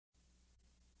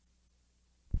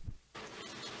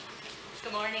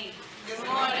Good morning. Good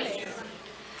morning.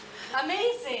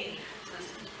 Amazing.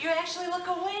 You actually look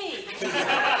awake.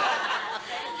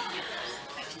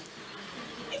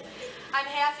 I'm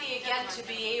happy again to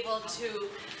be able to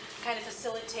kind of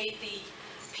facilitate the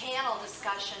panel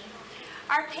discussion.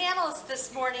 Our panelists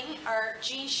this morning are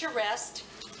Jean Charest,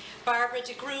 Barbara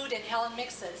DeGrood, and Helen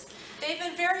Mixes. They've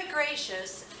been very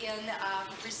gracious in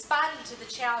responding to the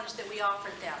challenge that we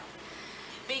offered them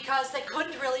because they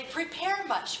couldn't really prepare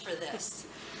much for this.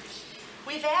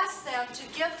 We've asked them to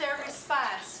give their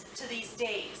response to these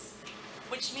days,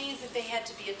 which means that they had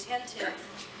to be attentive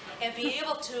and be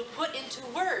able to put into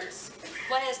words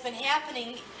what has been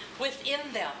happening within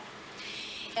them.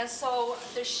 And so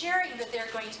the sharing that they're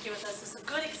going to give with us is a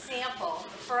good example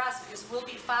for us because we'll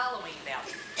be following them.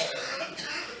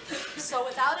 So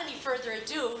without any further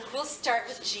ado, we'll start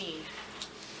with Jean.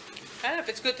 I don't know if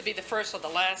it's good to be the first or the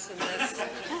last in this.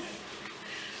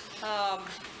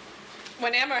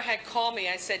 When Emma had called me,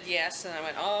 I said yes, and I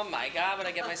went, oh my God, what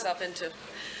I get myself into.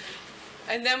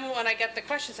 And then when I got the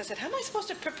questions, I said, how am I supposed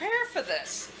to prepare for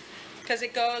this? Because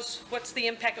it goes, what's the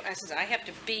impact? I said, I have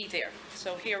to be there.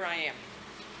 So here I am.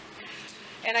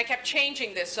 And I kept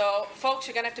changing this. So folks,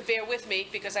 you're going to have to bear with me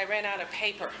because I ran out of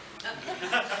paper.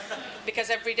 Because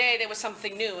every day there was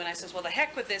something new. And I said, well, the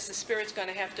heck with this. The Spirit's going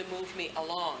to have to move me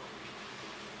along.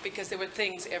 Because there were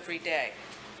things every day.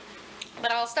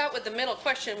 But I'll start with the middle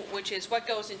question, which is what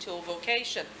goes into a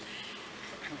vocation?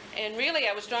 And really,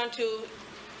 I was drawn to,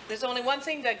 there's only one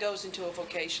thing that goes into a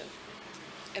vocation,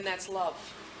 and that's love.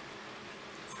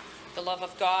 The love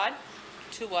of God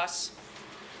to us,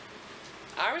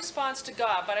 our response to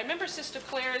God. But I remember Sister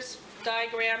Claire's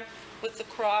diagram with the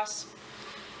cross,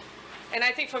 and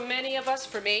I think for many of us,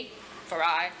 for me,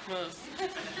 that's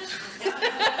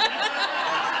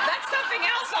something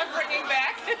else I'm bringing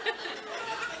back.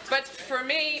 But for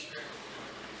me,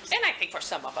 and I think for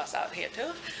some of us out here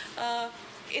too,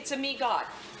 it's a me God.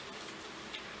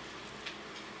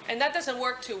 And that doesn't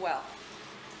work too well,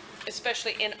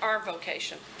 especially in our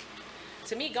vocation.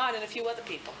 It's a me God and a few other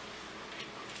people.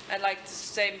 I'd like to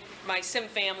say my Sim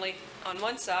family on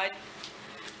one side,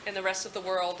 and the rest of the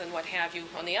world and what have you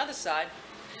on the other side.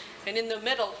 And in the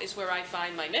middle is where I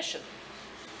find my mission.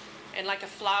 And like a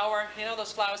flower, you know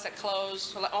those flowers that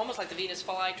close, almost like the Venus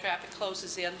flytrap, it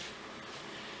closes in.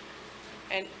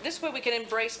 And this way we can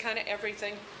embrace kind of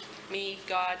everything, me,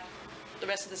 God, the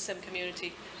rest of the Sim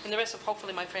community, and the rest of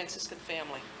hopefully my Franciscan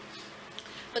family.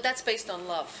 But that's based on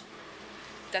love.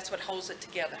 That's what holds it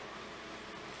together.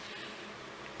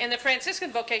 And the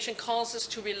Franciscan vocation calls us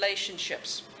to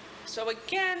relationships. So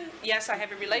again, yes, I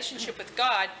have a relationship with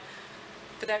God,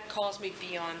 but that calls me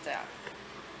beyond that.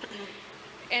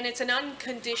 And it's an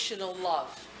unconditional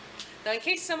love. Now, in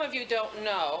case some of you don't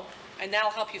know, and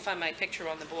that'll help you find my picture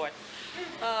on the board,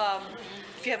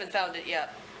 if you haven't found it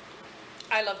yet,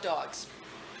 I love dogs.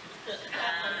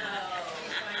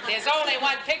 There's only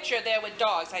one picture there with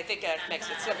dogs. I think that makes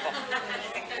it simple.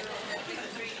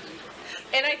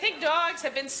 And I think dogs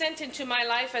have been sent into my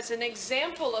life as an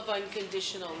example of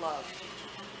unconditional love.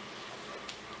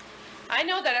 I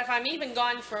know that if I'm even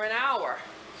gone for an hour,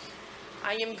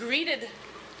 I am greeted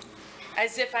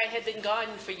as if I had been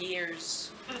gone for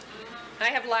years. I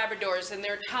have Labradors, and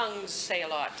their tongues say a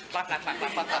lot. Blah, blah, blah, blah,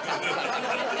 blah, blah, blah, blah.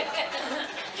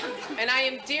 And I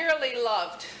am dearly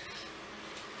loved.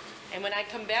 And when I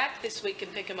come back this week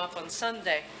and pick them up on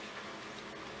Sunday,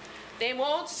 they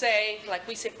won't say, like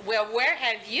we say, well, where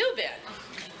have you been?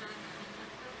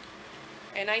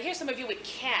 And I hear some of you with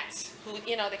cats who,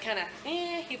 you know, they kind of,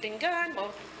 you've been gone,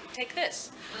 well, take this.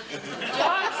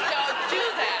 Dogs don't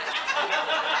do that.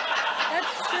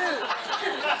 That's true.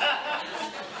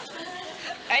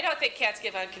 I don't think cats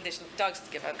give unconditional, dogs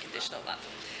give unconditional love.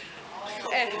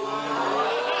 And,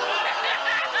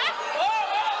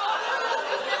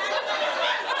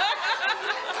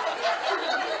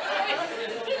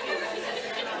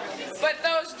 but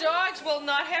those dogs will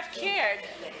not have cared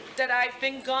that I've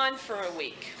been gone for a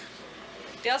week.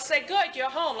 They'll say, good, you're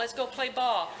home, let's go play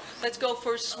ball. Let's go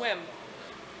for a swim.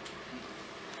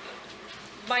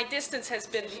 My distance has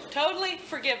been totally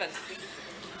forgiven.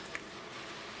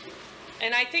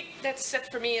 And I think that's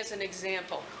set for me as an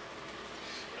example.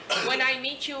 When I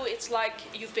meet you, it's like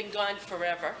you've been gone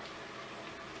forever.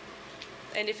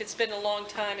 And if it's been a long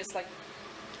time, it's like,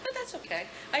 oh, that's okay.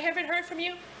 I haven't heard from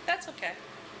you, that's okay.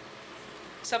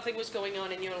 Something was going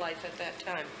on in your life at that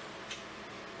time.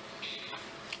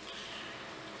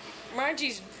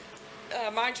 Marjorie's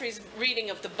reading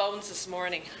of the bones this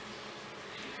morning.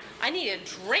 I need a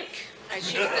drink as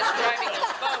she was describing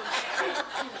those bones.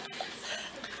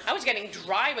 I was getting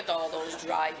dry with all those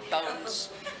dry bones.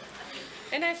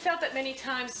 And I felt that many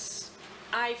times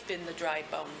I've been the dry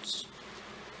bones.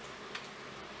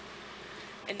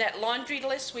 And that laundry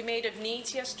list we made of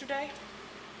needs yesterday,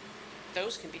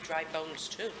 those can be dry bones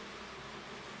too.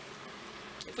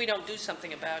 If we don't do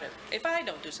something about it. If I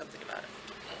don't do something about it.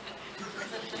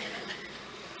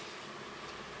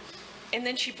 And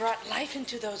then she brought life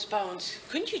into those bones.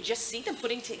 Couldn't you just see them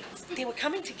they were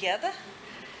coming together?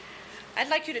 I'd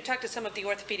like you to talk to some of the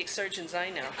orthopedic surgeons I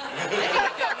know. They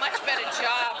would do a much better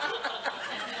job.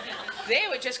 They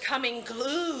were just coming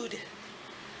glued.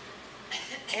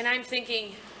 And I'm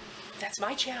thinking, that's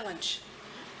my challenge.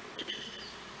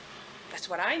 That's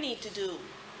what I need to do.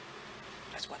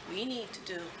 That's what we need to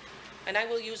do. And I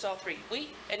will use all three. We,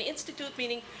 an institute,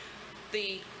 meaning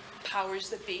the powers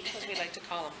that be, as we like to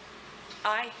call them.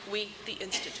 We, the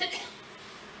institute.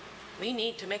 We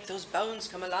need to make those bones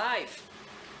come alive.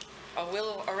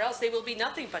 Or else they will be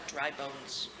nothing but dry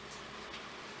bones.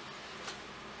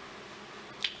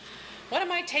 What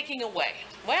am I taking away?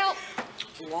 Well,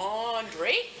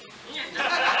 laundry.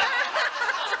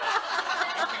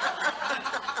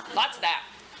 Lots of that.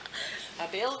 A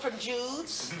bill from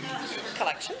Jude's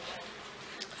collection.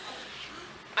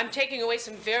 I'm taking away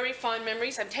some very fond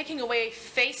memories. I'm taking away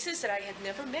faces that I had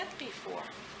never met before.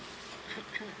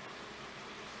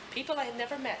 People I had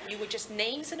never met. You were just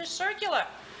names in a circular.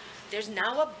 There's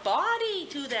now a body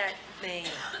to that thing.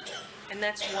 And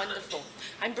that's wonderful.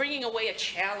 I'm bringing away a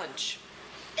challenge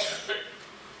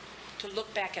to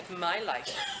look back at my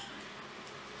life.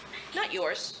 Not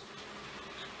yours.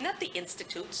 Not the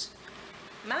Institute's.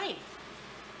 Mine.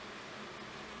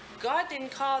 God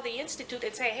didn't call the Institute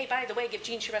and say, hey, by the way, give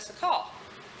Jean Charest a call.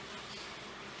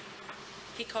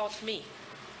 He called me.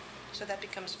 So that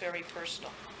becomes very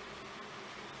personal.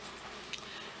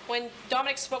 When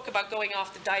Dominic spoke about going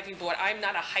off the diving board, I'm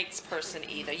not a heights person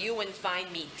either. You wouldn't find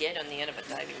me dead on the end of a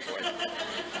diving board.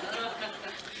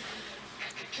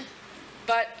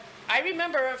 But I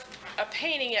remember a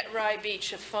painting at Rye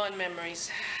Beach of fond memories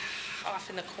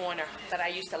off in the corner that I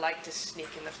used to like to sneak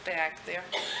in the back there.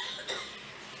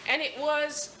 And it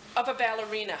was of a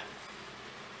ballerina.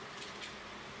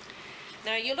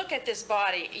 Now you look at this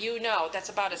body, you know that's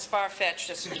about as far-fetched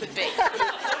as it could be.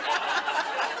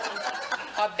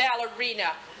 A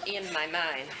ballerina in my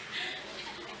mind.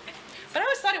 But I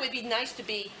always thought it would be nice to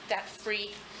be that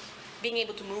free, being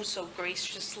able to move so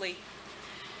graciously.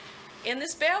 And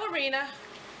this ballerina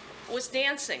was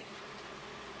dancing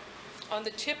on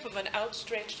the tip of an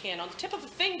outstretched hand, on the tip of a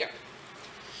finger.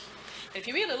 If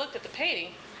you really looked at the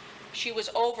painting, she was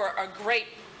over a great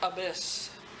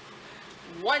abyss.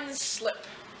 One slip,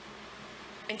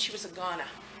 and she was a goner.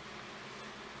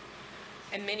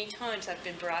 And many times I've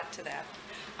been brought to that.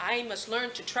 I must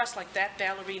learn to trust like that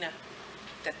ballerina,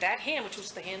 that hand, which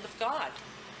was the hand of God,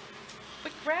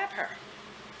 would grab her.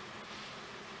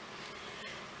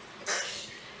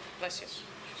 Bless you.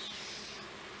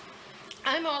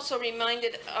 I'm also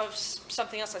reminded of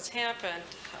something else that's happened.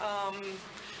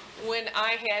 When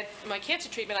I had my cancer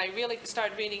treatment, I really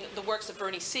started reading the works of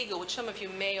Bernie Siegel, which some of you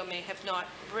may or may have not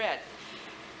read.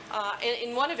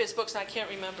 In one of his books, I can't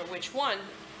remember which one,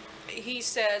 he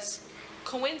says,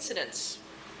 coincidence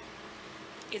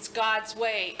is God's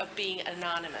way of being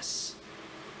anonymous.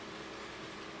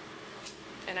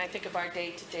 And I think of our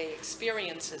day-to-day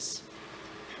experiences,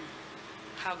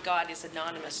 how God is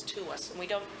anonymous to us, and we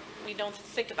don't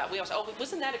think about it. We always, oh,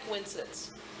 wasn't that a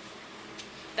coincidence?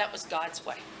 That was God's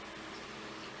way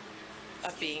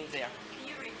of being there. Can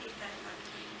you repeat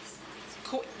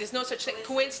that one? There's no such thing.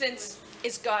 Coincidence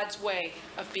is God's way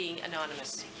of being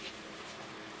anonymous.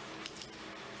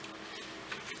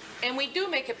 And we do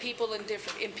make a people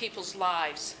in people's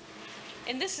lives.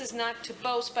 And this is not to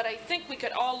boast, but I think we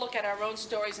could all look at our own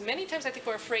stories. And many times I think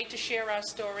we're afraid to share our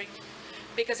story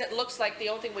because it looks like the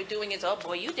only thing we're doing is, oh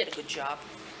boy, you did a good job.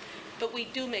 But we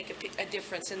do make a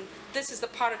difference. And this is the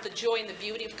part of the joy and the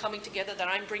beauty of coming together that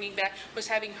I'm bringing back, was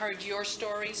having heard your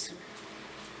stories.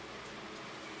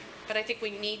 But I think we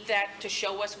need that to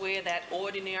show us where that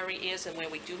ordinary is and where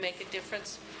we do make a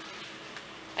difference.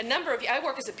 I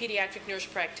work as a pediatric nurse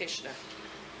practitioner.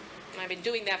 And I've been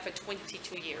doing that for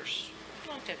 22 years.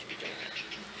 Long time to be doing that.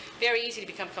 Very easy to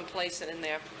become complacent in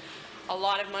there. A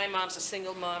lot of my moms are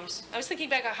single moms. I was thinking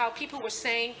back on how people were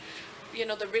saying, you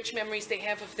know, the rich memories they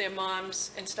have of their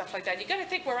moms and stuff like that. You got to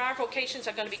think where our vocations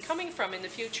are going to be coming from in the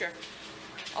future.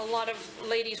 A lot of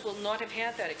ladies will not have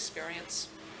had that experience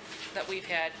that we've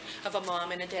had of a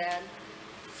mom and a dad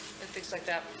and things like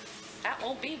that. That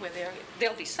won't be where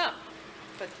there'll be some,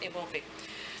 but it won't be.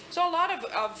 So a lot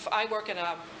of I work in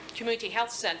a community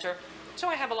health center, so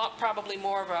I have a lot, probably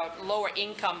more of a lower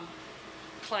income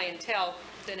clientele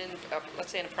than in,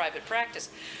 let's say, in a private practice.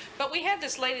 But we had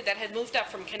this lady that had moved up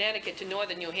from Connecticut to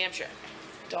northern New Hampshire.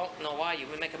 Don't know why you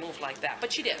would make a move like that,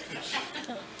 but she did.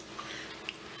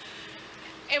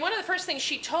 And one of the first things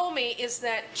she told me is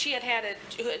that she had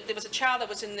there was a child that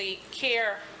was in the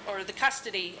care or the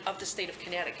custody of the state of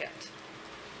Connecticut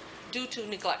due to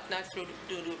neglect, not due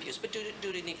to abuse, but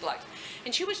due to neglect.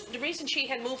 And the reason she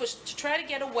had moved was to try to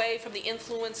get away from the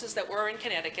influences that were in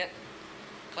Connecticut.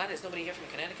 Glad there's nobody here from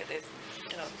Connecticut. They,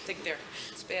 think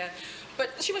it's bad.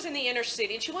 But she was in the inner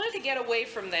city, and she wanted to get away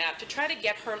from that to try to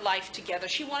get her life together.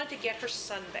 She wanted to get her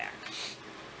son back.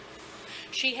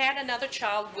 She had another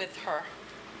child with her,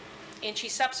 and she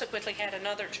subsequently had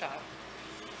another child.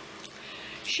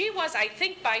 She was, I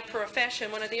think, by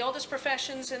profession, one of the oldest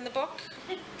professions in the book.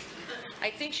 I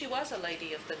think she was a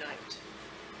lady of the night.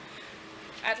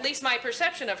 At least my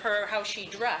perception of her, how she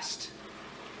dressed,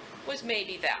 was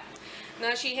maybe that.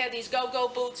 Now she had these go-go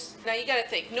boots. Now you got to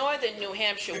think, northern New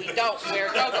Hampshire, we don't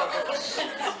wear go-go boots.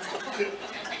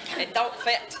 They don't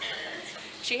fit.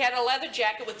 She had a leather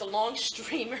jacket with the long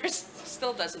streamers.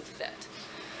 Still doesn't fit.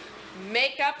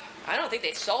 Makeup, I don't think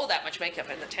they sold that much makeup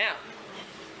in the town.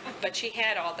 But she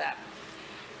had all that.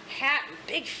 Hat,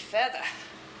 big feather.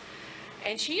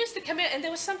 And she used to come in, and there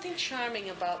was something charming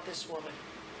about this woman.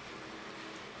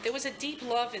 There was a deep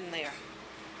love in there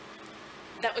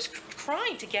that was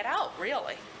crying to get out,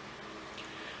 really.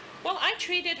 Well, I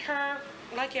treated her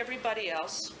like everybody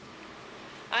else.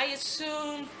 I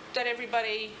assumed that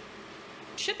everybody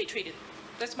should be treated.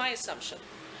 That's my assumption.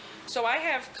 So I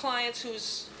have clients who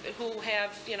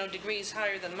have, degrees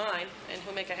higher than mine and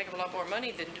who make a heck of a lot more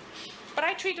money than do. But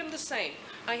I treat them the same.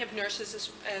 I have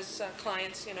nurses as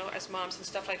clients, as moms and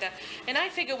stuff like that. And I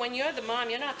figure when you're the mom,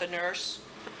 you're not the nurse.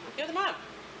 You're the mom.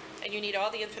 And you need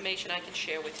all the information I can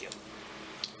share with you.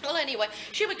 Well, anyway,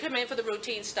 she would come in for the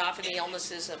routine stuff and the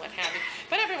illnesses and what have you.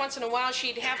 But every once in a while,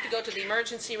 she'd have to go to the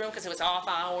emergency room because it was off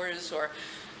hours or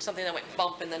something that went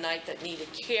bump in the night that needed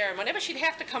care. And whenever she'd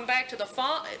have to come back to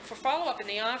for follow-up in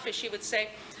the office, she would say,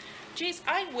 geez,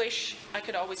 I wish I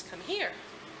could always come here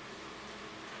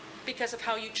because of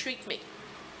how you treat me.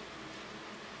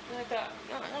 And I thought,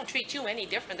 no, I don't treat you any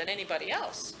different than anybody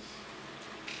else.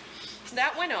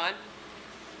 That went on.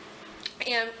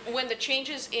 And when the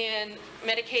changes in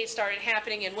Medicaid started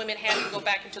happening and women had to go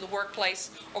back into the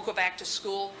workplace or go back to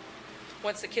school,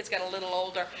 once the kids got a little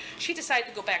older, she decided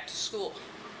to go back to school.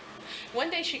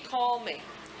 One day she called me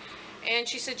and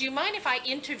she said, do you mind if I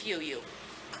interview you?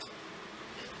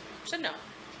 I said, no.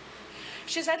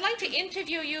 She says, I'd like to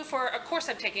interview you for a course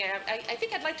I'm taking. I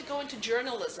think I'd like to go into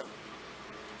journalism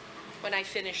when I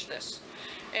finish this.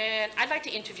 And I'd like to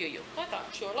interview you. I thought,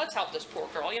 sure, let's help this poor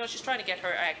girl. She's trying to get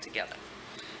her act together.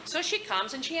 So she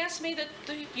comes and she asks me the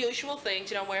usual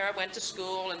things, where I went to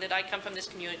school and did I come from this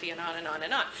community and on and on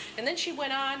and on. And then she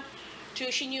went on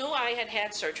to, she knew I had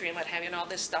had surgery and what have you and all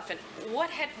this stuff and what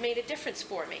had made a difference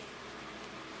for me.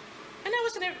 And I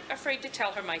wasn't afraid to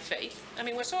tell her my faith. I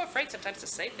mean, we're so afraid sometimes to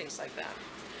say things like that.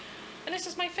 And I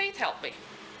says, my faith helped me.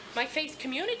 My faith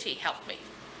community helped me.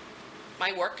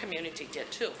 My work community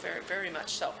did too, very, very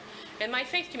much so. And my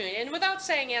faith community, and without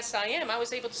saying yes I am, I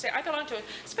was able to say I belong to a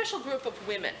special group of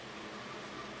women.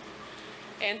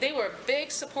 And they were a big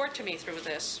support to me through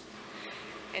this.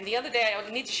 And the other day,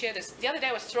 I need to share this, the other day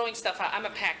I was throwing stuff out. I'm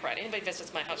a pack rat. Anybody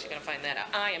visits my house, you're gonna find that out.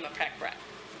 I am a pack rat.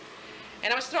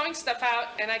 And I was throwing stuff out,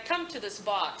 and I come to this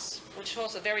box, which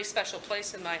holds a very special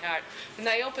place in my heart. And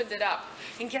I opened it up,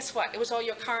 and guess what? It was all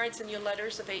your cards and your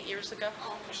letters of 8 years ago.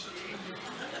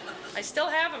 I still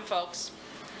have them, folks.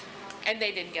 And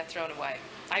they didn't get thrown away.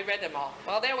 I read them all.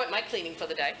 Well, there went my cleaning for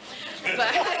the day.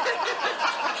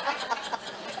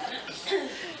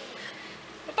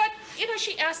 But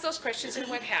she asked those questions and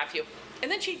what have you. And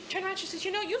then she turned around and she says,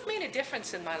 you've made a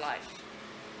difference in my life.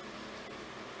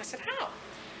 I said, how?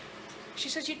 She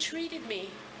says, you treated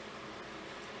me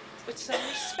with some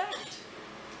respect.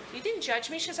 You didn't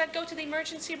judge me. She says, I'd go to the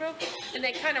emergency room, and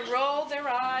they kind of roll their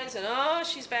eyes, and oh,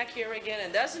 she's back here again,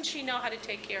 and doesn't she know how to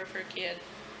take care of her kid,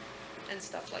 and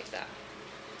stuff like that.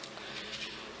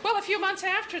 Well, a few months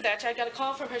after that, I got a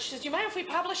call from her. She says, do you mind if we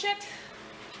publish it?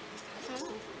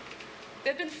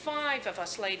 There had been 5 of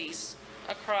us ladies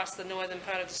across the northern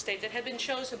part of the state that had been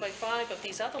chosen by 5 of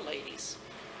these other ladies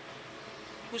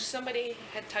who somebody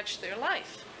had touched their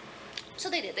life. So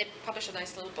they did. They published a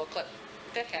nice little booklet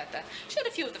that had that. She had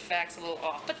a few of the facts a little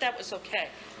off, but that was okay.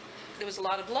 There was a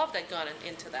lot of love that gone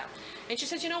into that. And she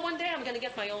says, one day I'm going to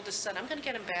get my oldest son. I'm going to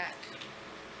get him back.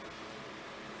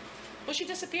 Well, she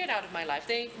disappeared out of my life.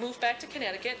 They moved back to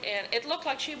Connecticut, and it looked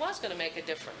like she was going to make a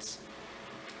difference.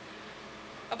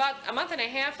 About a month and a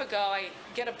half ago, I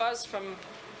get a buzz from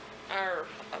our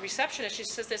receptionist. She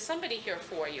says, there's somebody here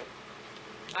for you.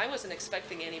 I wasn't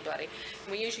expecting anybody.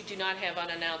 We usually do not have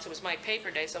unannounced. It was my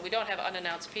paper day, so we don't have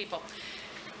unannounced people.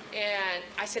 And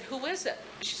I said, who is it?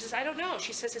 She says, I don't know.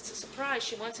 She says, it's a surprise.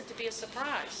 She wants it to be a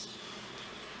surprise.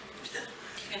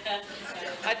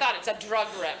 I thought it's a drug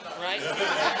rep, right?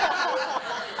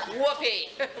 Whoopee,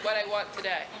 what I want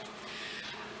today.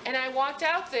 And I walked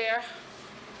out there,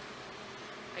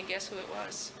 and guess who it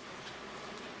was?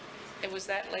 It was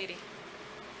that lady.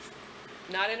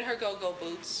 Not in her go-go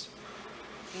boots,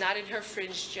 not in her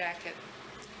fringed jacket,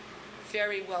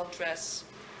 very well dressed,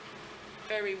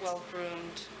 very well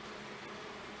groomed,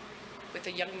 with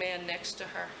a young man next to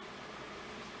her.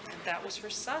 And that was her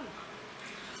son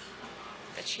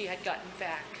that she had gotten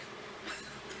back.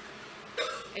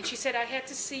 And she said, I had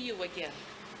to see you again.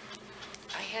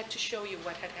 I had to show you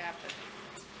what had happened.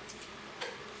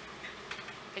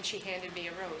 And she handed me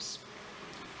a rose.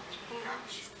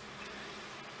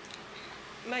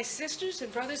 My sisters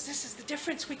and brothers, this is the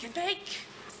difference we can make.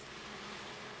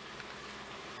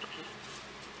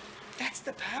 That's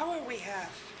the power we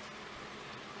have.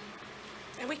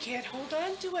 And we can't hold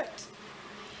on to it.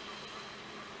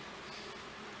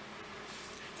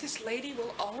 This lady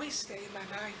will always stay in my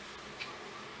mind.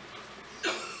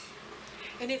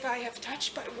 And if I have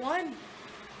touched but one,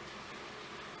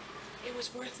 it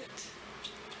was worth it.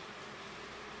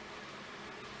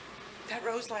 That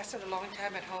rose lasted a long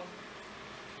time at home.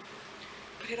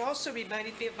 But it also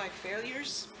reminded me of my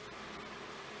failures.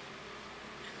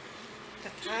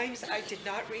 The times I did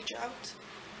not reach out.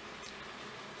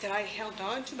 That I held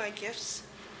on to my gifts.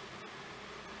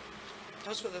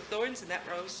 Those were the thorns in that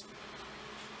rose.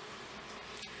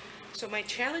 So my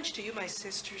challenge to you, my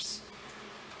sisters,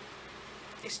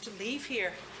 is to leave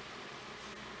here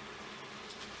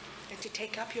and to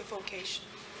take up your vocation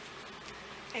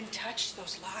and touch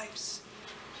those lives.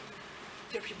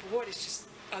 The reward is just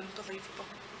unbelievable.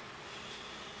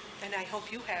 And I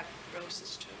hope you have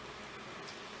roses too.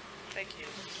 Thank you.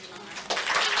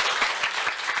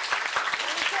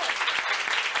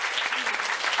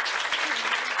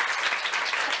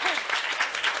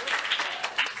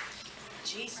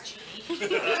 Jeez, Jeannie.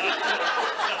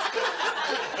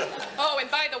 Oh,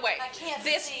 and by the way, I can't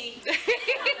this see.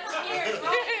 Here,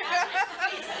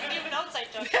 give an outside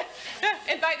joke.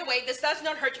 and by the way, this does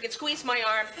not hurt. You can squeeze my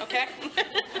arm, okay?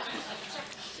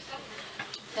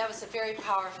 That was a very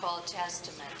powerful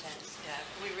testament, and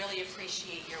we really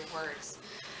appreciate your words.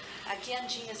 Again,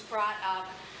 Jean has brought up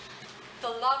the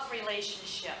love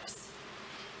relationships.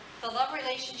 The love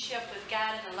relationship with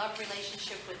God and the love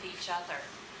relationship with each other.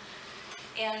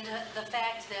 And the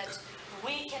fact that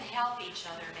we can help each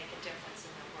other make a difference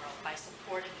in the world by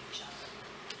supporting each other.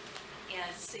 And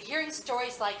it's hearing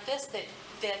stories like this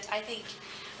that I think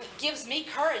gives me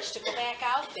courage to go back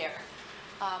out there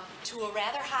to a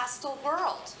rather hostile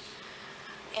world.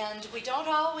 And we don't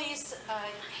always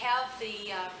have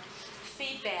the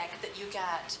feedback that you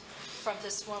got from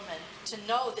this woman to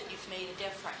know that you've made a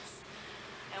difference.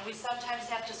 And we sometimes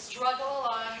have to struggle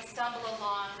along, stumble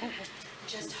along,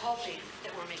 just hoping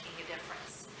that we're making a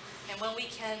difference. And when we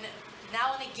can,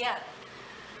 now and again,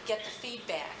 get the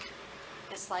feedback,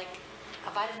 it's like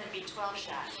a vitamin B12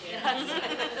 shot.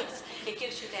 Yes. It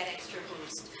gives you that extra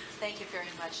boost. Thank you very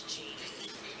much, Jean.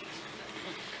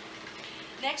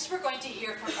 Next, we're going to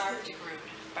hear from Barb DeGrood.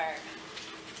 Barb.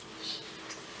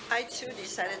 I too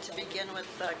decided to begin with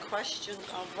the question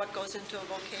of what goes into a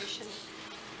vocation,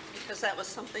 because that was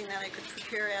something that I could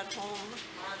prepare at home.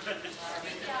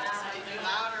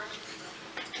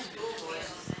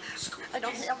 I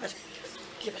don't have it.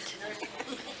 Give it.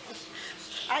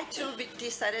 I too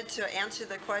decided to answer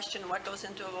the question, what goes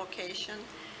into a vocation?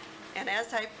 And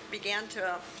as I began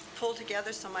to pull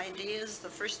together some ideas, the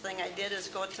first thing I did is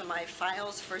go to my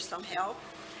files for some help.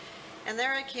 And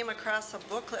there I came across a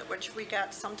booklet which we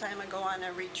got some time ago on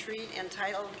a retreat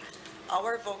entitled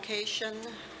Our Vocation,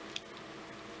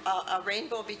 A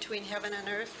Rainbow Between Heaven and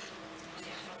Earth.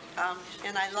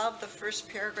 And I love the first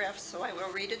paragraph, so I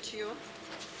will read it to you.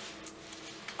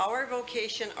 Our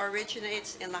vocation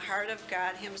originates in the heart of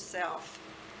God Himself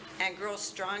and grows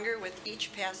stronger with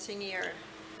each passing year.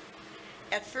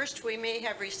 At first, we may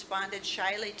have responded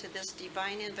shyly to this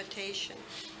divine invitation.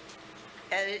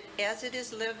 As it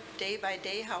is lived day by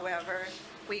day, however,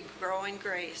 we grow in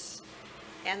grace,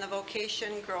 and the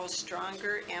vocation grows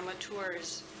stronger and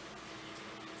matures.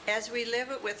 As we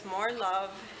live it with more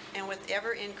love and with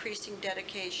ever-increasing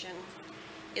dedication,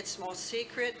 its most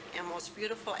secret and most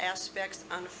beautiful aspects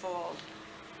unfold.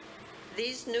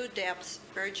 These new depths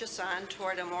urge us on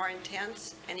toward a more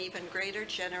intense and even greater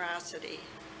generosity.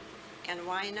 and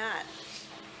why not?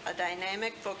 A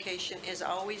dynamic vocation is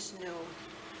always new.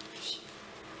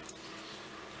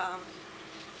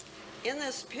 In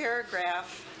this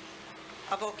paragraph,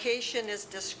 a vocation is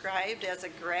described as a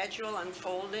gradual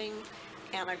unfolding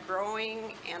and a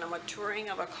growing and a maturing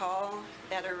of a call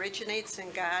that originates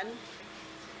in God.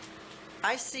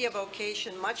 I see a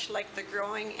vocation much like the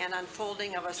growing and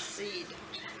unfolding of a seed.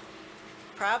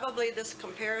 Probably this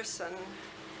comparison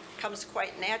comes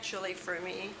quite naturally for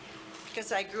me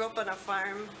because I grew up on a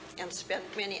farm and spent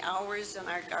many hours in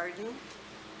our garden.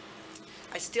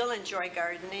 I still enjoy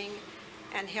gardening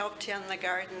and help tend the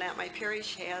garden that my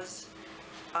parish has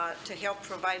to help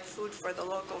provide food for the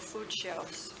local food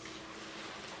shelves.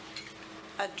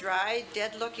 A dry,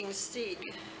 dead-looking seed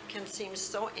can seem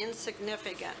so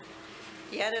insignificant,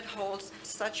 yet it holds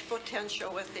such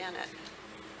potential within it.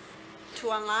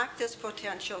 To unlock this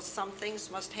potential, some things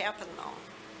must happen though.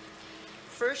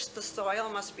 First, the soil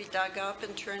must be dug up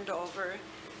and turned over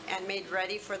and made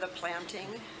ready for the planting.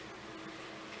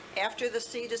 After the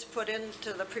seed is put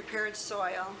into the prepared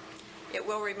soil, it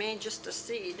will remain just a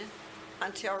seed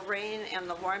until rain and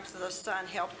the warmth of the sun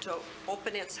help to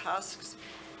open its husks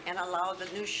and allow the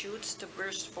new shoots to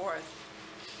burst forth.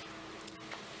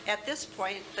 At this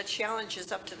point, the challenge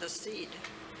is up to the seed.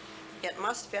 It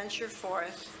must venture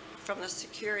forth from the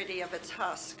security of its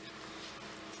husk.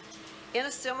 In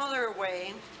a similar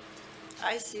way,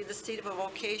 I see the seed of a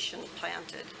vocation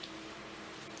planted.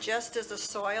 Just as the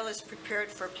soil is prepared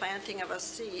for planting of a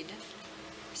seed,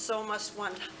 so must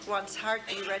one's heart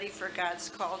be ready for God's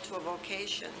call to a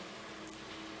vocation.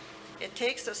 It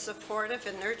takes a supportive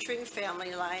and nurturing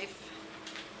family life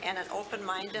and an open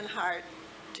mind and heart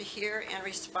to hear and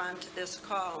respond to this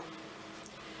call.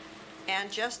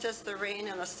 And just as the rain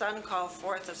and the sun call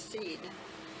forth a seed,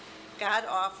 God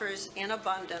offers in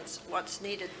abundance what's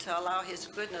needed to allow His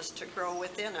goodness to grow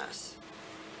within us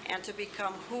and to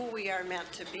become who we are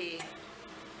meant to be.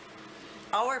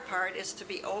 Our part is to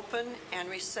be open and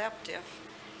receptive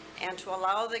and to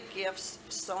allow the gifts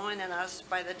sown in us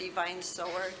by the divine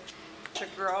sower to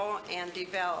grow and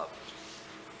develop.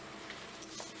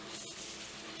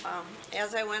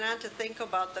 As I went on to think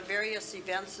about the various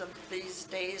events of these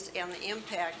days and the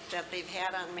impact that they've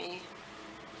had on me,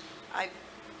 I've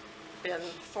been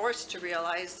forced to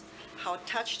realize how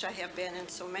touched I have been in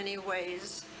so many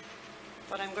ways,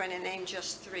 but I'm going to name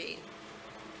just 3.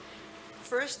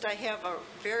 First, I have a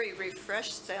very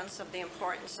refreshed sense of the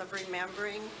importance of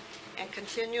remembering and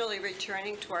continually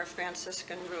returning to our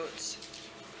Franciscan roots.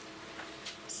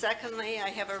 Secondly, I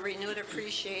have a renewed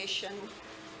appreciation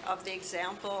of the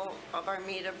example of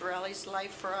Armida Borelli's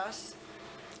life for us.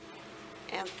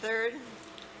 And third,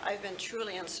 I've been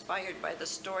truly inspired by the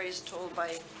stories told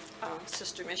by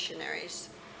sister missionaries.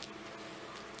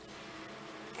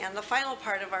 And the final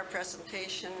part of our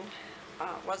presentation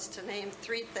was to name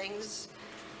 3 things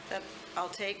that I'll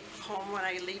take home when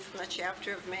I leave from the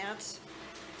chapter of Matt's.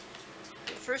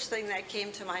 The first thing that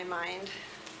came to my mind,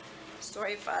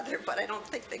 sorry, Father, but I don't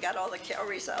think they got all the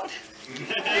calories out.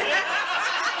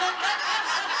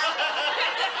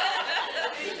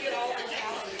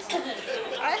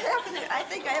 I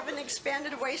think I have an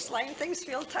expanded waistline. Things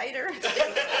feel tighter.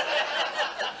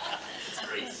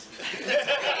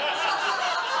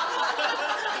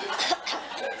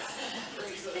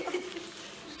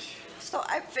 So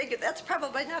I figured that's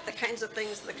probably not the kinds of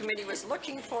things the committee was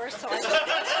looking for. So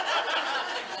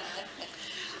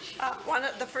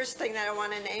the first thing that I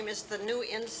want to name is the new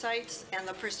insights and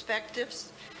the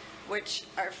perspectives, which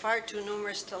are far too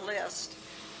numerous to list.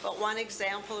 But one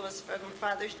example was from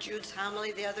Father Jude's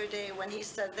homily the other day when he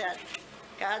said that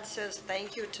God says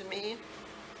thank you to me.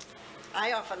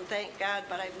 I often thank God,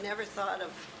 but I've never thought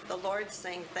of the Lord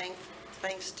saying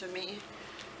thanks to me.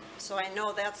 So I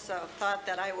know that's a thought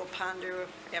that I will ponder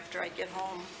after I get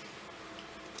home.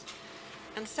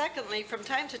 And secondly, from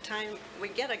time to time, we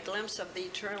get a glimpse of the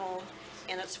eternal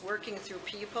and it's working through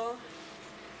people.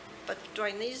 But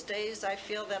during these days, I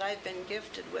feel that I've been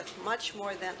gifted with much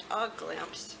more than a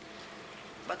glimpse,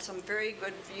 but some very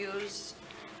good views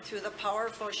through the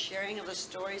powerful sharing of the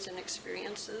stories and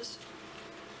experiences.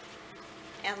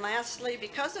 And lastly,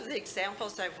 because of the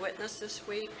examples I've witnessed this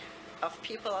week of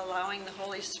people allowing the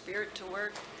Holy Spirit to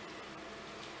work,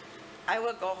 I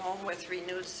will go home with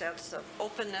renewed sense of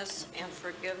openness and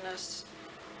forgiveness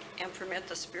and permit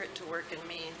the Spirit to work in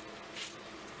me.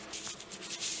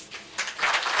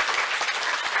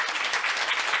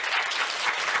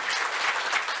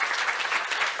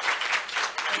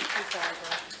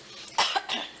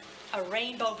 A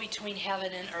rainbow between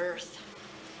heaven and earth.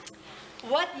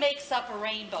 What makes up a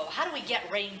rainbow? How do we get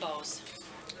rainbows?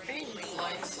 Rainbow.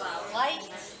 Light?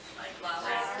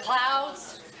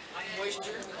 Clouds.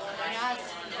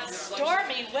 Yes.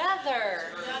 Stormy weather.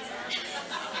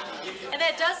 And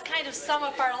that does kind of sum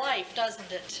up our life,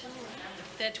 doesn't it?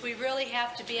 That we really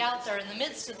have to be out there in the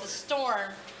midst of the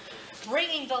storm,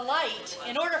 bringing the light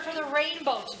in order for the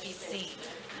rainbow to be seen.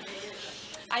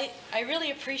 I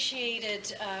really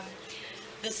appreciated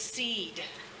the seed,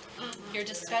 your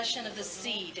discussion of the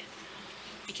seed,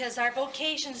 because our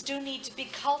vocations do need to be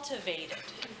cultivated.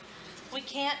 We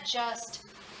can't just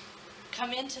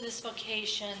come into this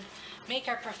vocation, make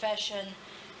our profession,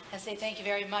 and say thank you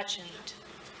very much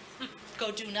and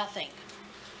go do nothing.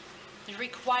 It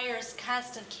requires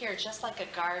constant care, just like a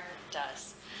garden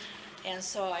does. And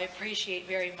so I appreciate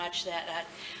very much that.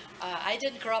 I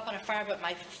didn't grow up on a farm, but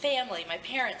my family, my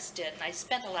parents did, and I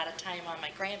spent a lot of time on my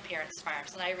grandparents'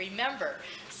 farms, and I remember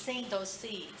seeing those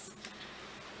seeds,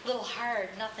 little hard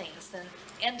nothings, then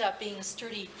end up being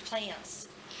sturdy plants.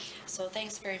 So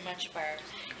thanks very much, Barb.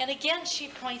 And again, she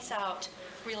points out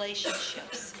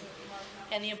relationships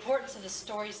and the importance of the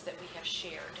stories that we have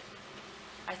shared.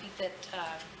 I think that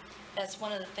that's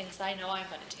one of the things I know I'm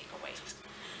going to take away.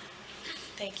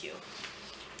 Thank you.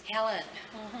 Helen,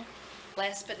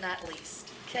 last but not least.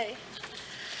 Okay.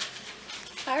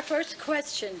 Our first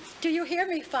question. Do you hear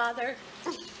me, Father?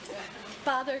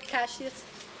 Father Cassius?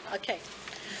 Okay.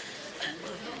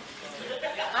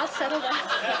 I'll settle that.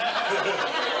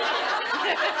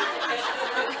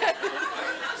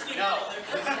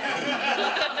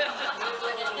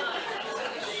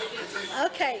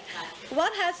 Okay.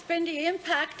 What has been the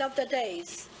impact of the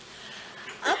days?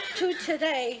 Up to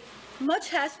today, much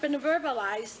has been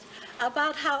verbalized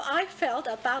about how I felt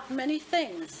about many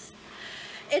things.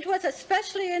 It was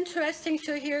especially interesting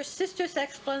to hear Sister's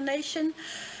explanation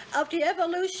of the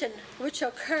evolution which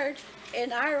occurred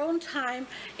in our own time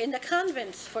in the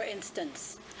convents, for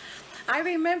instance. I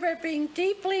remember being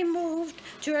deeply moved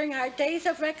during our days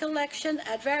of recollection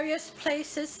at various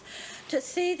places to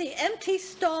see the empty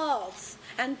stalls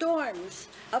and dorms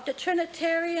of the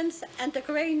Trinitarians and the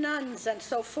Grey Nuns and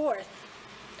so forth.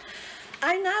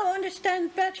 I now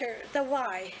understand better the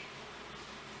why.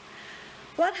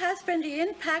 What has been the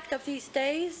impact of these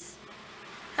days?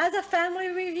 As a family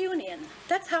reunion.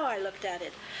 That's how I looked at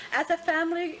it. As a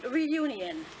family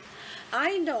reunion.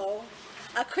 I know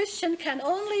a Christian can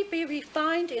only be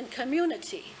refined in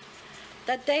community.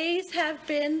 The days have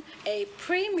been a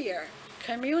premier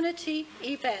community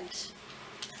event.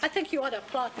 I think you ought to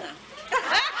applaud now.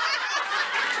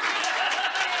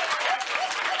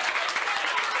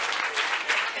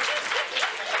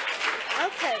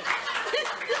 Okay.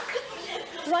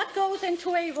 What goes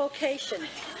into a vocation?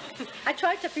 I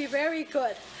tried to be very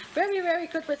good, very, very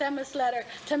good with Emma's letter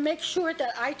to make sure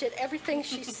that I did everything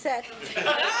she said.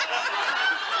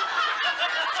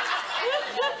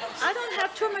 I don't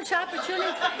have too much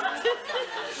opportunity.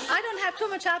 I don't have too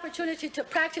much opportunity to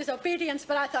practice obedience,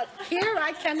 but I thought, here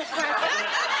I can practice.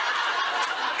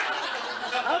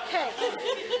 Okay.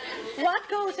 What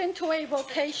goes into a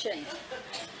vocation?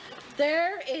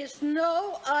 There is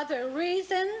no other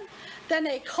reason than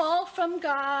a call from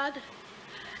God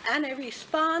and a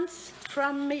response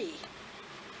from me.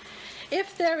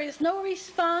 If there is no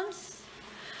response,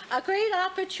 a great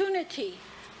opportunity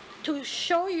to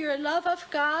show your love of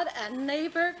God and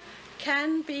neighbor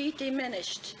can be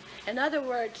diminished. In other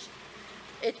words,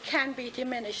 it can be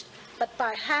diminished, but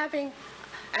by having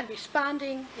and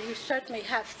responding, you certainly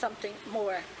have something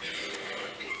more.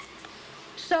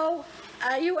 So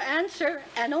you answer,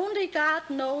 and only God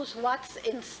knows what's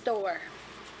in store.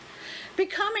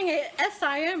 Becoming a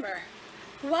SIMer,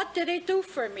 what did it do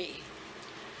for me?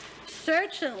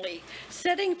 Certainly,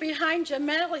 sitting behind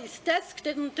Jamali's desk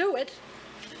didn't do it.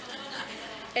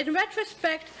 In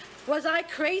retrospect, was I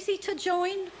crazy to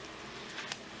join?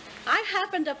 I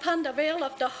happened upon the Veil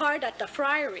of the Heart at the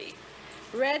Friary,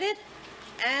 read it,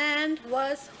 and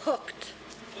was hooked.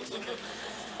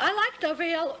 I liked the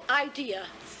veil idea,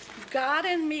 God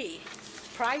and me,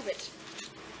 private.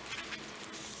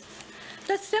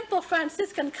 The simple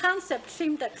Franciscan concept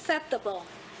seemed acceptable.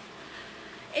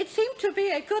 It seemed to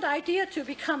be a good idea to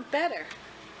become better.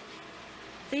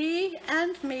 Thee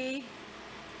and me,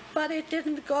 but it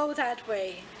didn't go that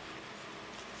way.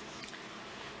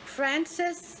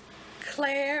 Francis,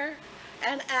 Claire,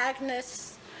 and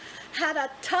Agnes had a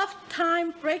tough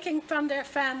time breaking from their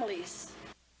families.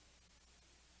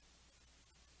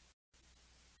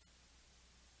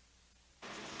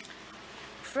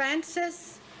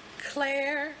 Francis,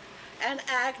 Claire, and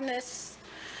Agnes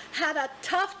had a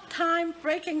tough time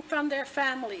breaking from their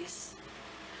families.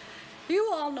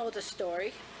 You all know the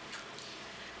story.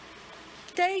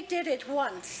 They did it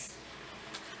once.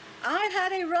 I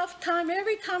had a rough time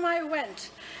every time I went,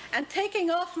 and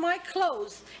taking off my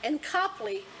clothes in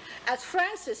Copley, as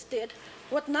Francis did,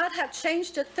 would not have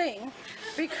changed a thing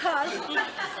because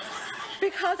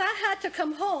I had to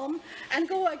come home and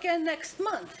go again next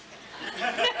month.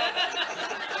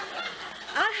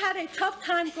 I had a tough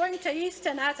time going to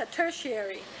Easton as a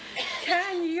tertiary.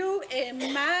 Can you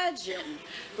imagine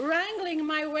wrangling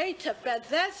my way to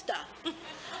Bethesda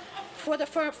for the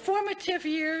formative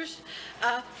years,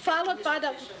 followed by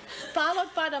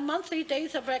the monthly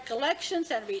days of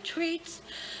recollections and retreats,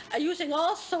 using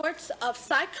all sorts of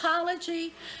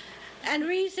psychology and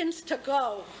reasons to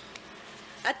go.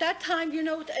 At that time, you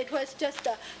know, it was just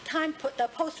the time, the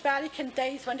post-Vatican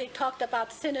days when they talked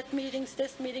about synod meetings,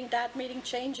 this meeting, that meeting,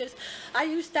 changes. I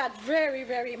used that very,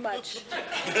 very much.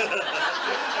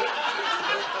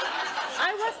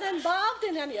 I wasn't involved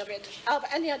in any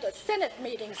of the synod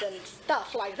meetings and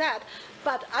stuff like that,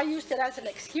 but I used it as an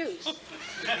excuse.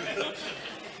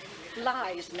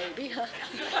 Lies, maybe, huh?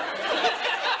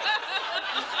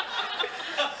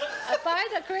 By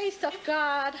the grace of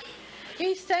God,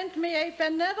 He sent me a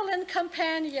benevolent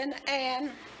companion,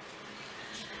 and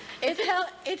it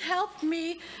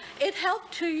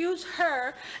helped to use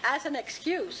her as an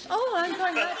excuse. Oh, I'm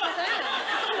going back to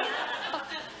that.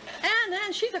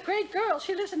 Anne, she's a great girl.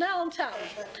 She lives in Allentown.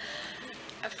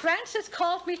 Francis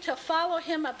called me to follow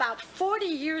him about 40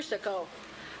 years ago,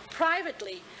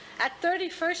 privately, at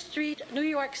 31st Street, New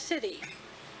York City,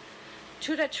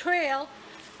 to the trail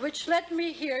which led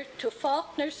me here to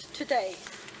Faulkner's today.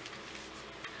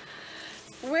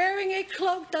 Wearing a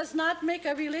cloak does not make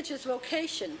a religious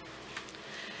vocation.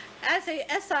 As a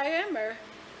SIMer,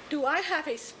 do I have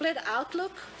a split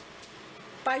outlook?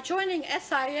 By joining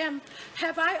SIM,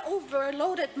 have I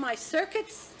overloaded my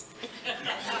circuits?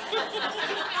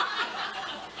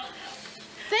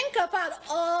 Think about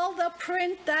all the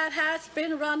print that has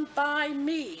been run by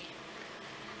me.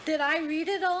 Did I read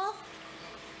it all?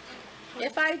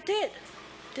 If I did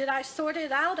I sort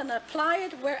it out and apply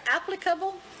it where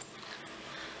applicable?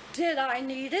 Did I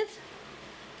need it?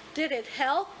 Did it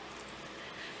help?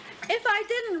 If I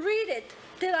didn't read it,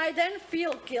 did I then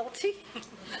feel guilty?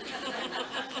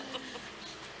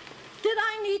 Did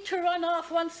I need to run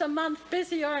off once a month,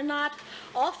 busy or not,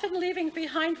 often leaving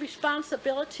behind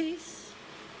responsibilities?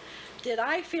 Did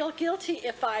I feel guilty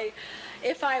if I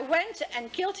went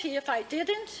and guilty if I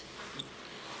didn't?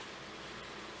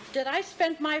 Did I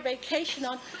spend my vacation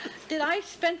on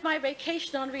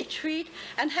retreat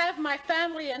and have my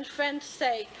family and friends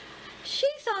say,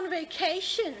 "She's on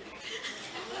vacation.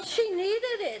 She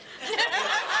needed it."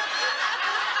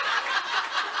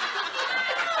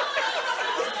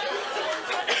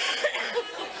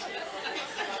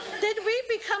 Did we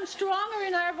become stronger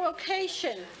in our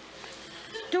vocation?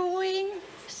 Doing,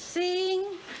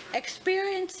 seeing,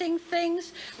 experiencing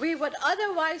things we would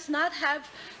otherwise not have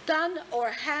done or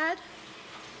had?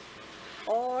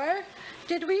 Or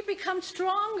did we become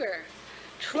stronger,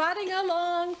 trotting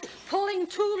along, pulling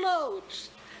two loads,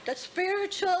 the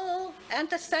spiritual and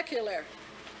the secular?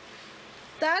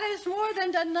 That is more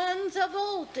than the nuns of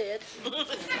old did.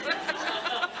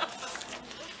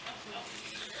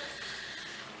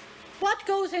 What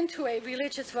goes into a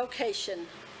religious vocation?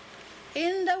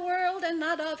 In the world and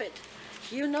not of it.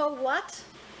 You know what?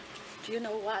 Do you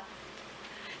know what?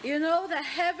 You know, the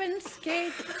Heaven's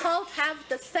Gate cult have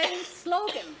the same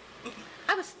slogan.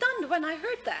 I was stunned when I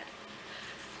heard that.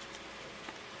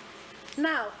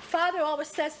 Now, Father always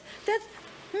says,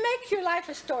 make your life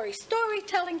a story,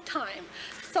 storytelling time.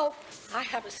 So I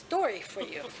have a story for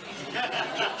you.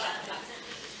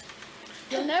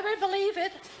 You'll never believe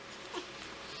it.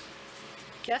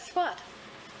 Guess what?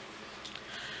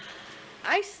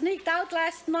 I sneaked out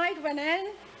last night when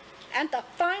Anne and the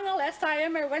final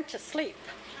SIMer went to sleep.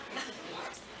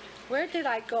 Where did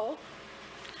I go?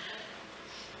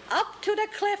 Up to the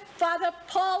cliff Father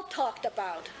Paul talked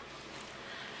about.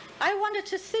 I wanted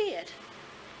to see it.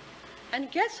 And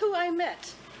guess who I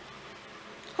met?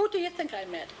 Who do you think I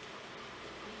met?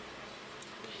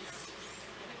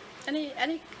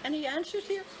 Any answers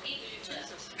here?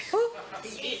 Who?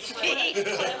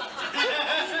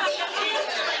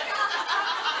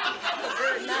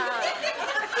 No.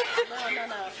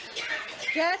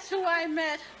 Guess who I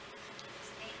met?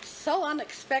 So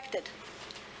unexpected.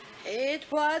 It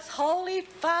was Holy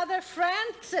Father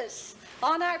Francis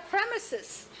on our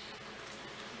premises.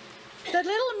 The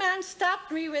little man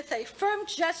stopped me with a firm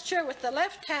gesture with the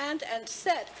left hand and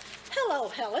said, "Hello,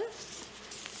 Helen."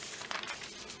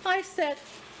 I said,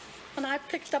 when I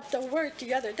picked up the word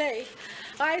the other day,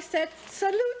 I said,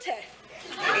 "Salute."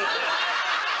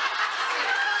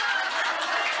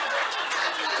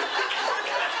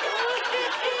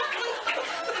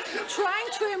 trying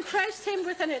to impress him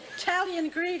with an Italian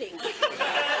greeting.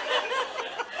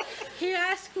 He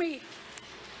asked me,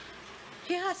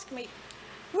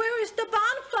 where is the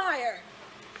bonfire?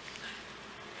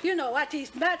 You know, at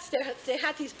these Mets, they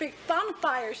had these big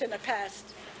bonfires in the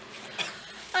past.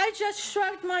 I just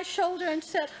shrugged my shoulder and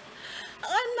said,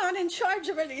 I'm not in charge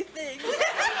of anything.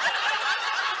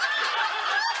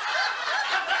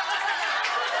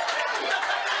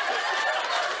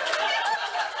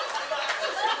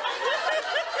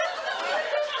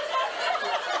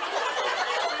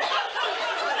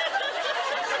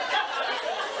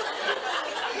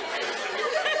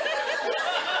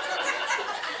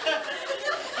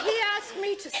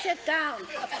 To sit down.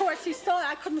 Of course, he saw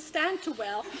I couldn't stand too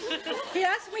well. He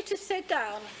asked me to sit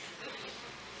down.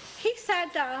 He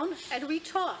sat down and we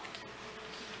talked.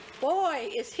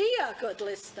 Boy, is he a good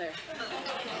listener.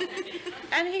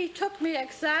 And he took me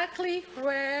exactly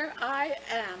where I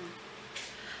am.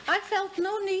 I felt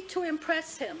no need to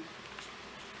impress him.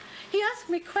 He asked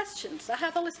me questions. I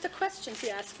have a list of questions he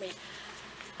asked me.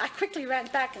 I quickly ran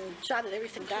back and jotted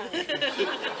everything down.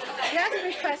 He asked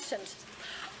me questions.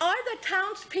 Are the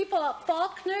townspeople of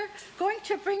Faulkner going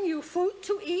to bring you food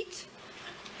to eat?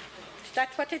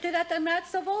 That's what they did at the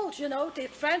Mats of old, you know. The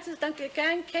Francis Duncan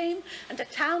gang came and the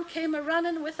town came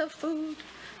a-running with the food,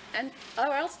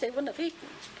 or else they wouldn't have eaten.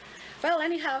 Well,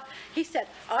 anyhow, he said,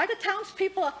 are the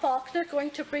townspeople of Faulkner going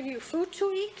to bring you food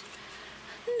to eat?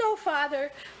 No,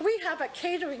 Father, we have a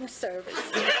catering service.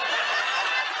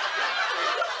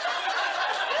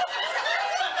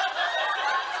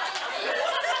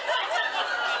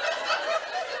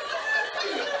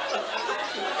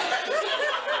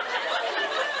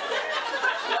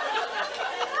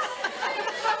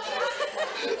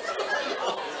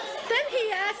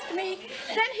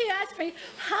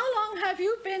 How long have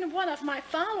you been one of my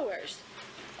followers?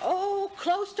 Oh,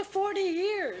 close to 40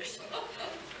 years.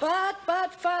 But,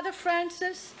 Father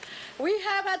Francis, we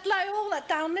have at Loyola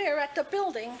down there at the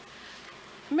building,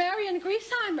 Marion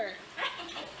Griesheimer,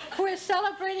 who is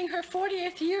celebrating her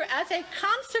 40th year as a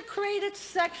consecrated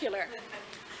secular.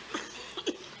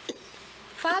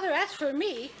 Father, as for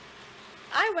me,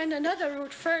 I went another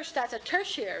route first as a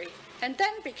tertiary and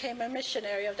then became a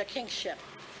missionary of the kingship.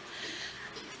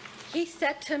 He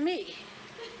said to me,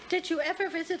 did you ever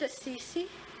visit Assisi?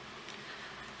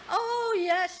 Oh,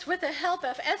 yes, with the help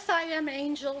of SIM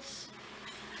angels.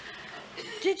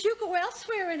 Did you go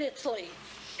elsewhere in Italy?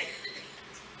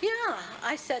 Yeah,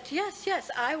 I said,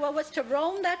 yes. I was to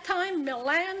Rome that time,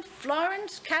 Milan,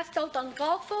 Florence, Castel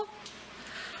Dungolfo.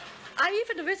 I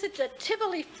even visited the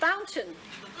Tivoli fountain.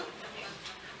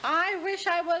 I wish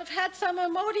I would have had some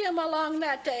Imodium along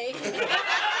that day.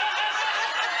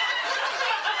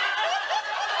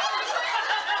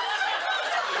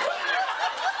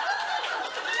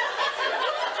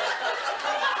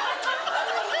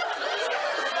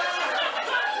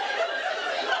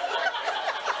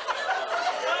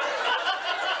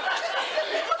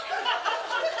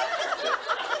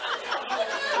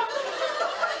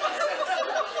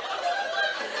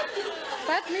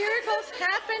 But miracles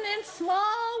happen in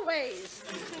small ways.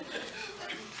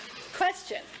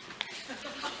 Question.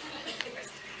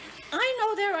 I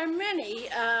know there are many,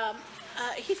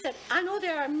 he said, I know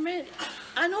there are many,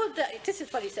 this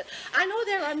is what he said, I know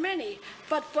there are many,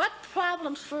 but what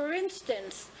problems, for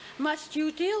instance, must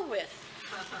you deal with?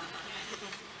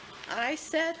 I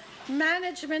said,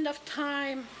 management of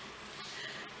time.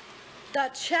 The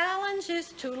challenge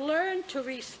is to learn to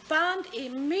respond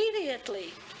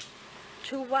immediately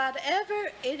to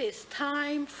whatever it is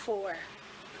time for.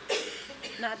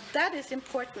 Now that is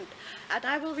important, and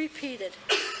I will repeat it.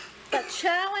 The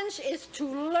challenge is to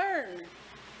learn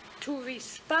to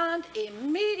respond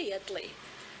immediately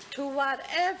to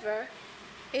whatever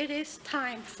it is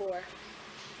time for.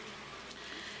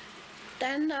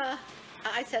 Then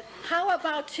I said, how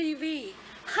about TV?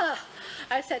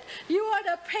 I said, you are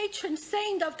the patron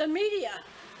saint of the media.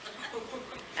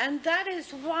 And that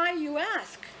is why you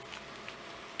ask.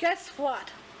 Guess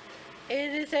what?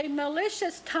 It is a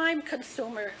malicious time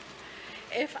consumer.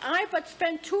 If I but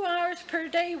spend 2 hours per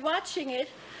day watching it,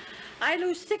 I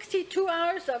lose 62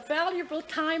 hours of valuable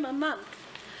time a month.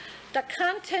 The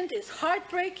content is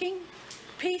heartbreaking.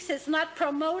 Peace is not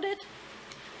promoted.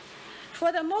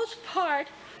 For the most part,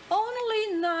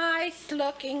 only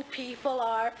nice-looking people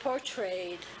are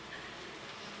portrayed.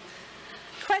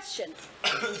 Question.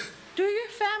 Do your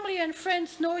family and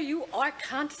friends know you are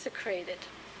consecrated?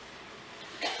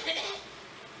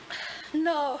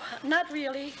 No, not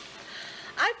really.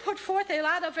 I put forth a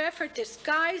lot of effort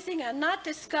disguising and not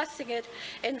discussing it.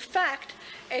 In fact,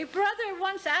 a brother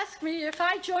once asked me if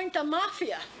I joined the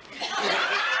mafia.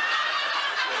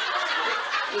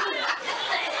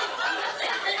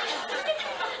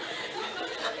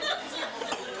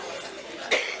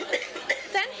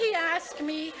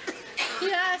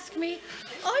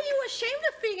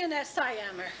 being an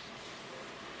SIMer.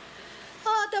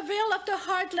 Oh, the veil of the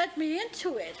heart led me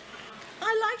into it.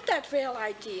 I like that veil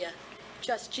idea.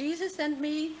 Just Jesus and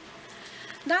me.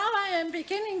 Now I am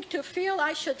beginning to feel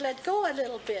I should let go a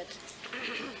little bit.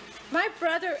 My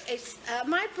brother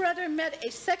met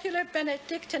a secular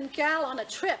Benedictine gal on a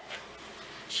trip.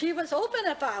 She was open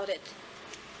about it.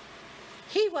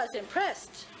 He was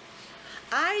impressed.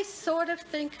 I sort of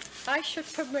think I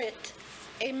should permit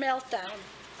a meltdown.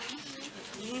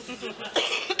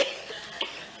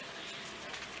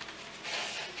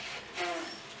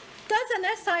 Does an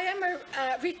SIMer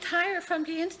retire from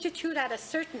the Institute at a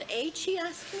certain age, he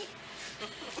asked me.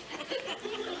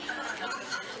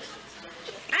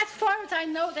 As far as I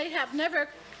know, they have never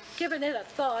given it a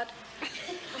thought.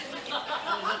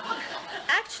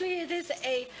 Actually, it is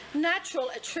a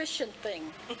natural attrition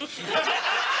thing.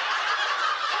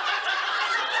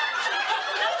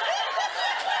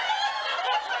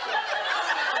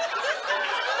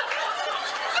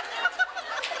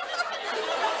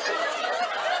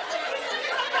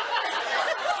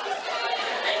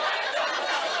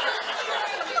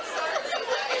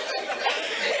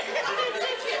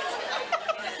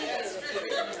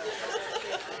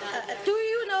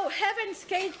 Heaven's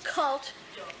Gate cult,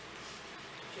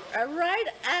 right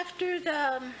after,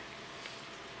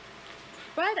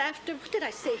 what did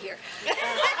I say here?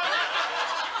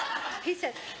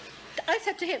 I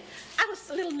said to him, I was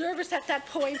a little nervous at that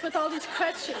point with all these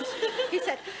questions. He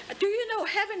said, do you know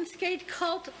Heaven's Gate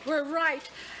cult were right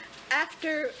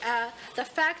after the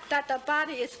fact that the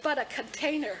body is but a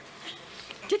container?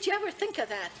 Did you ever think of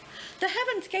that? The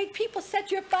Heaven's Gate people said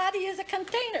your body is a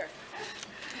container.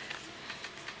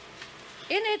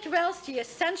 In it dwells the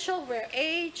essential where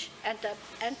age and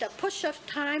the push of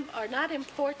time are not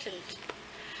important.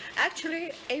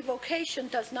 Actually, a vocation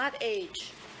does not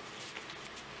age.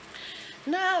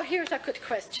 Now, here's a good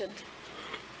question.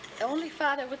 Only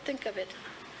Father would think of it.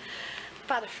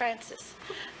 Father Francis.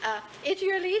 Is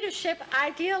your leadership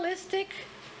idealistic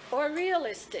or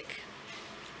realistic?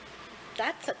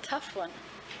 That's a tough one.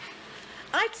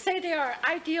 I'd say they are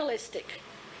idealistic.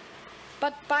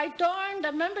 But by darn,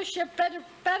 the membership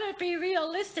better be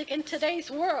realistic in today's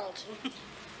world.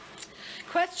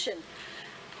 Question,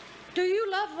 do you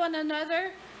love one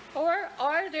another, or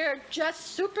are there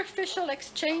just superficial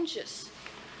exchanges?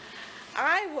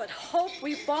 I would hope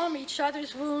we balm each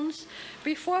other's wounds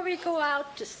before we go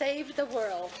out to save the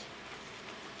world.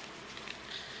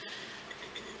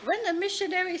 When the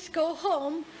missionaries go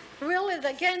home, will it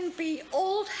again be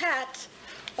old hat,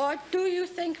 or do you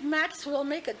think Max will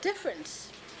make a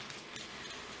difference?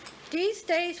 These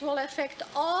days will affect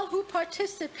all who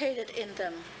participated in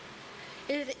them.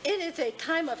 It is a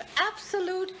time of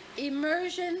absolute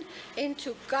immersion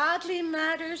into godly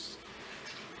matters,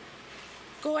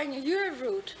 going your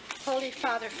route, Holy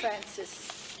Father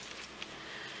Francis.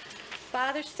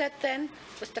 Father said then,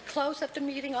 was the close of the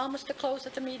meeting, almost the close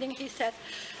of the meeting, he said,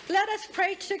 let us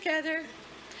pray together,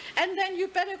 and then you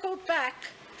better go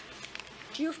back.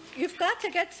 You've got to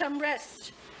get some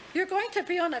rest. You're going to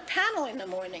be on a panel in the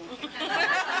morning.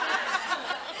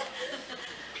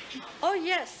 Oh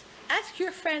yes, ask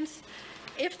your friends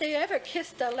if they ever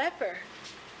kissed a leper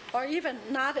or even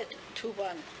nodded to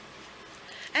one.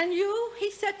 And you,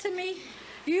 he said to me,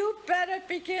 you better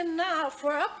begin now,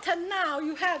 for up to now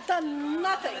you have done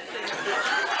nothing.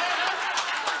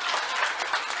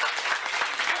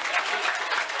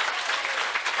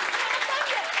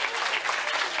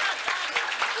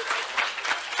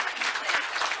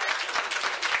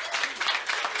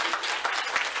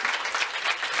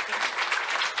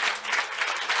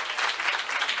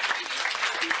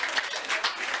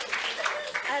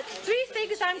 Three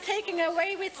things I'm taking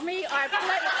away with me are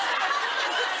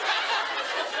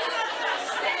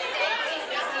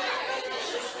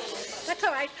That's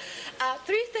all right.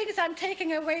 Three things I'm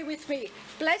taking away with me.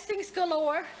 Blessings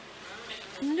galore,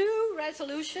 new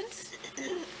resolutions,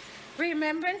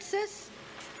 remembrances,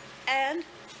 and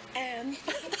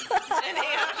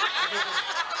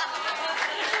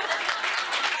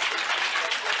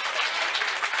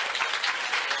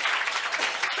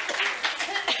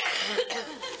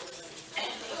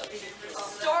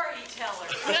Storyteller.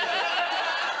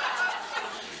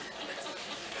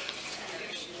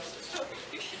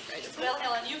 Well,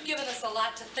 Helen, you've given us a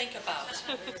lot to think about.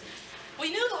 We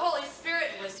knew the Holy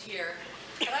Spirit was here,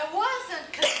 but I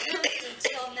wasn't convinced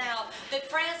until now that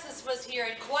Francis was here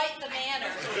in quite the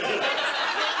manner.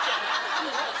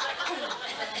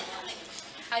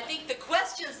 I think the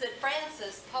questions that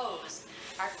Francis posed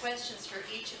are questions for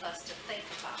each of us to think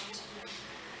about.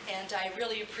 And I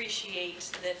really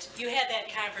appreciate that you had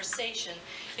that conversation.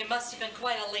 It must have been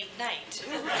quite a late night.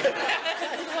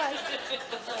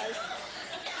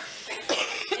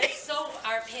 And so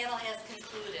our panel has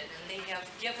concluded, and they have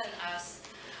given us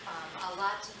a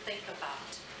lot to think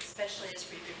about, especially as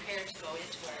we prepare to go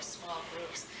into our small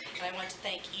groups. And I want to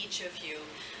thank each of you.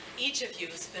 Each of you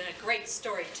has been a great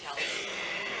storyteller.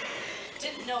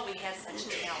 Didn't know we had such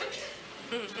talent.